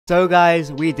So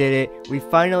guys, we did it. We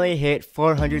finally hit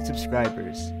 400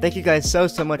 subscribers. Thank you guys so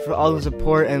much for all the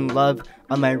support and love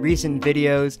on my recent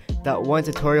videos. That one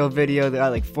tutorial video that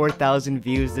got like 4,000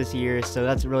 views this year, so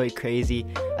that's really crazy.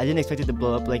 I didn't expect it to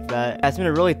blow up like that. It's been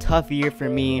a really tough year for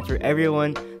me and for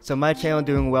everyone, so my channel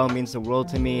doing well means the world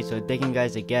to me, so thank you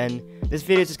guys again. This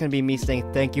video is just gonna be me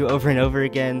saying thank you over and over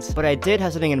again, but I did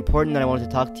have something important that I wanted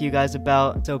to talk to you guys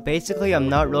about. So basically, I'm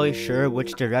not really sure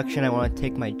which direction I want to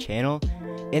take my channel.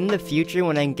 In the future,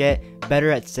 when I get better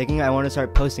at singing, I want to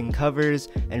start posting covers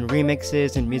and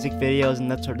remixes and music videos and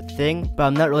that sort of thing, but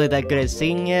I'm not really that good at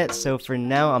singing yet, so for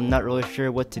now I'm not really sure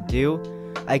what to do.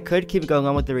 I could keep going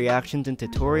on with the reactions and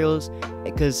tutorials,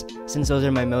 because since those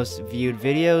are my most viewed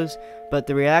videos, but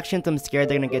the reactions, I'm scared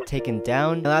they're gonna get taken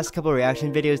down. The last couple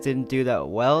reaction videos didn't do that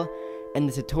well, and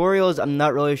the tutorials, I'm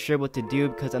not really sure what to do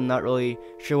because I'm not really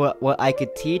sure what I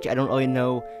could teach. I don't really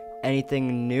know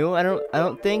anything new, I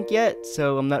don't think yet,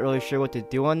 so I'm not really sure what to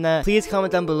do on that. Please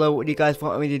comment down below what you guys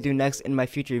want me to do next in my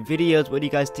future videos. What do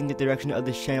you guys think the direction of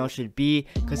this channel should be,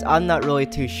 because I'm not really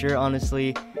too sure,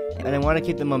 honestly, and I want to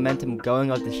keep the momentum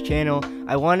going of this channel.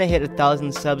 I want to hit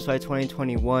 1,000 subs by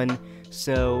 2021,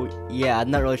 so yeah, I'm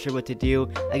not really sure what to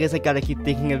do. I guess I gotta keep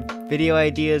thinking of video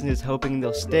ideas and just hoping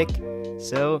they'll stick.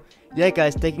 So yeah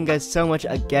guys, thank you guys so much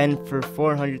again for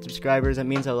 400 subscribers. That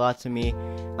means a lot to me.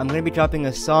 I'm gonna be dropping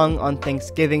a song on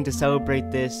Thanksgiving to celebrate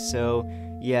this, so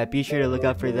yeah, be sure to look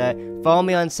out for that. Follow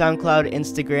me on SoundCloud,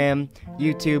 Instagram,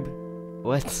 YouTube,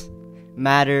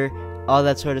 Matter, all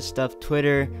that sort of stuff,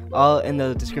 Twitter, all in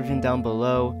the description down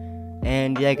below.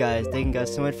 And yeah guys, thank you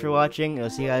guys so much for watching, and I'll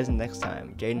see you guys next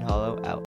time. Jaden Hollow out.